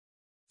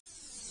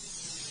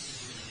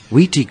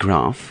VT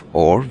graph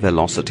or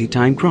velocity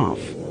time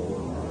graph.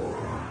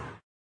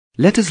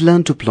 Let us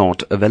learn to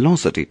plot a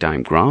velocity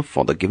time graph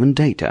for the given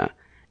data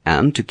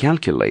and to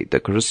calculate the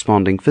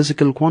corresponding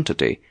physical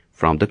quantity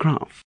from the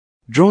graph.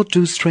 Draw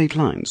two straight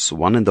lines,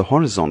 one in the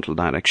horizontal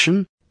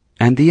direction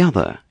and the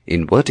other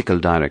in vertical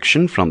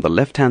direction from the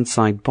left-hand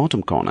side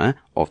bottom corner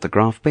of the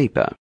graph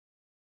paper.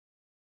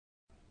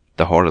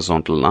 The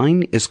horizontal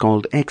line is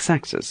called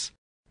x-axis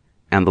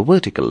and the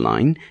vertical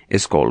line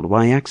is called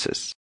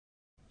y-axis.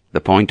 The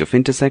point of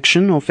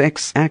intersection of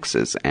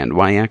x-axis and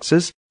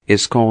y-axis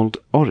is called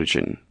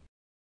origin.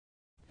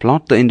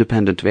 Plot the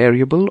independent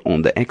variable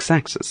on the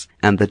x-axis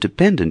and the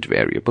dependent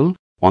variable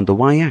on the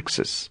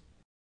y-axis.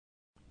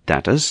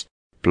 That is,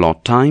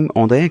 plot time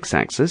on the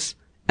x-axis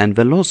and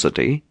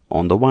velocity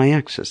on the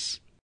y-axis.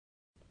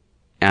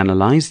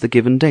 Analyze the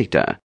given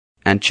data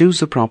and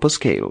choose a proper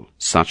scale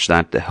such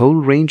that the whole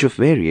range of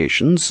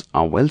variations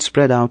are well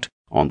spread out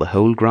on the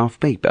whole graph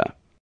paper.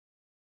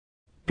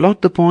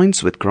 Plot the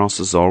points with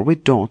crosses or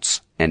with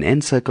dots and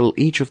encircle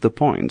each of the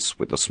points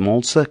with a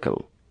small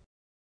circle.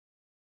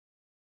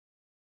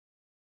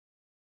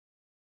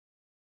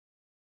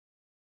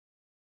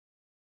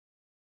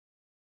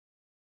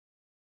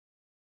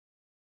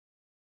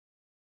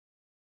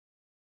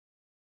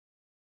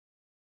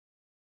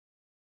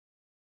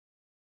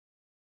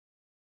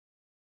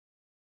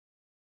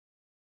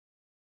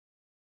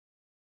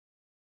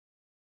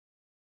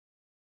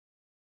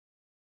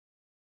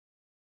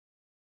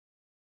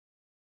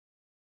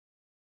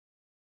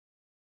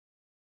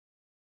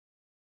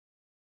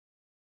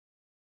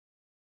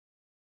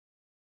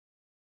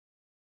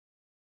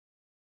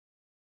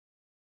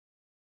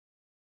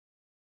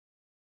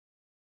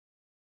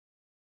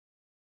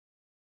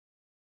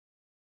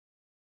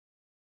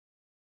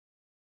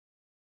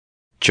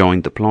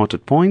 Join the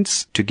plotted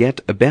points to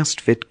get a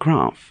best fit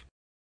graph.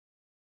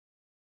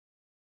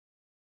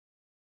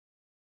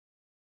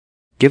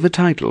 Give a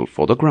title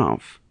for the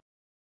graph.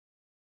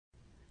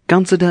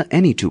 Consider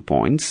any two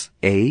points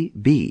A,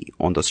 B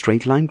on the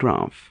straight line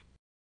graph.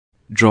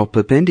 Draw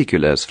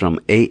perpendiculars from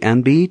A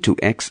and B to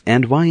x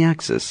and y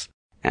axis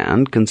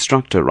and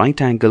construct a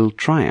right-angled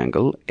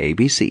triangle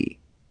ABC.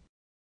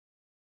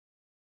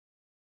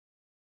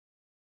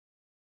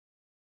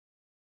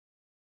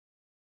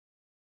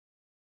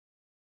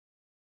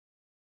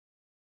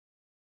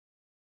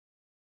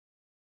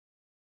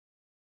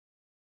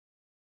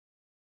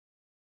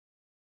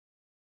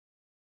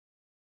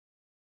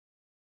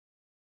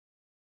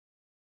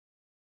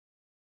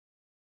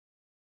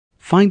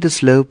 Find the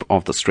slope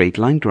of the straight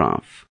line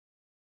graph.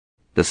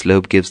 The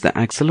slope gives the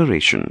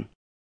acceleration.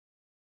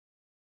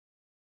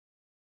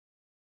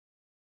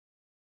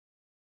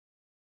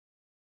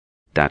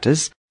 That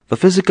is, the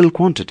physical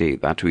quantity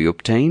that we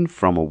obtain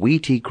from a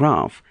VT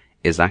graph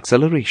is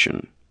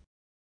acceleration.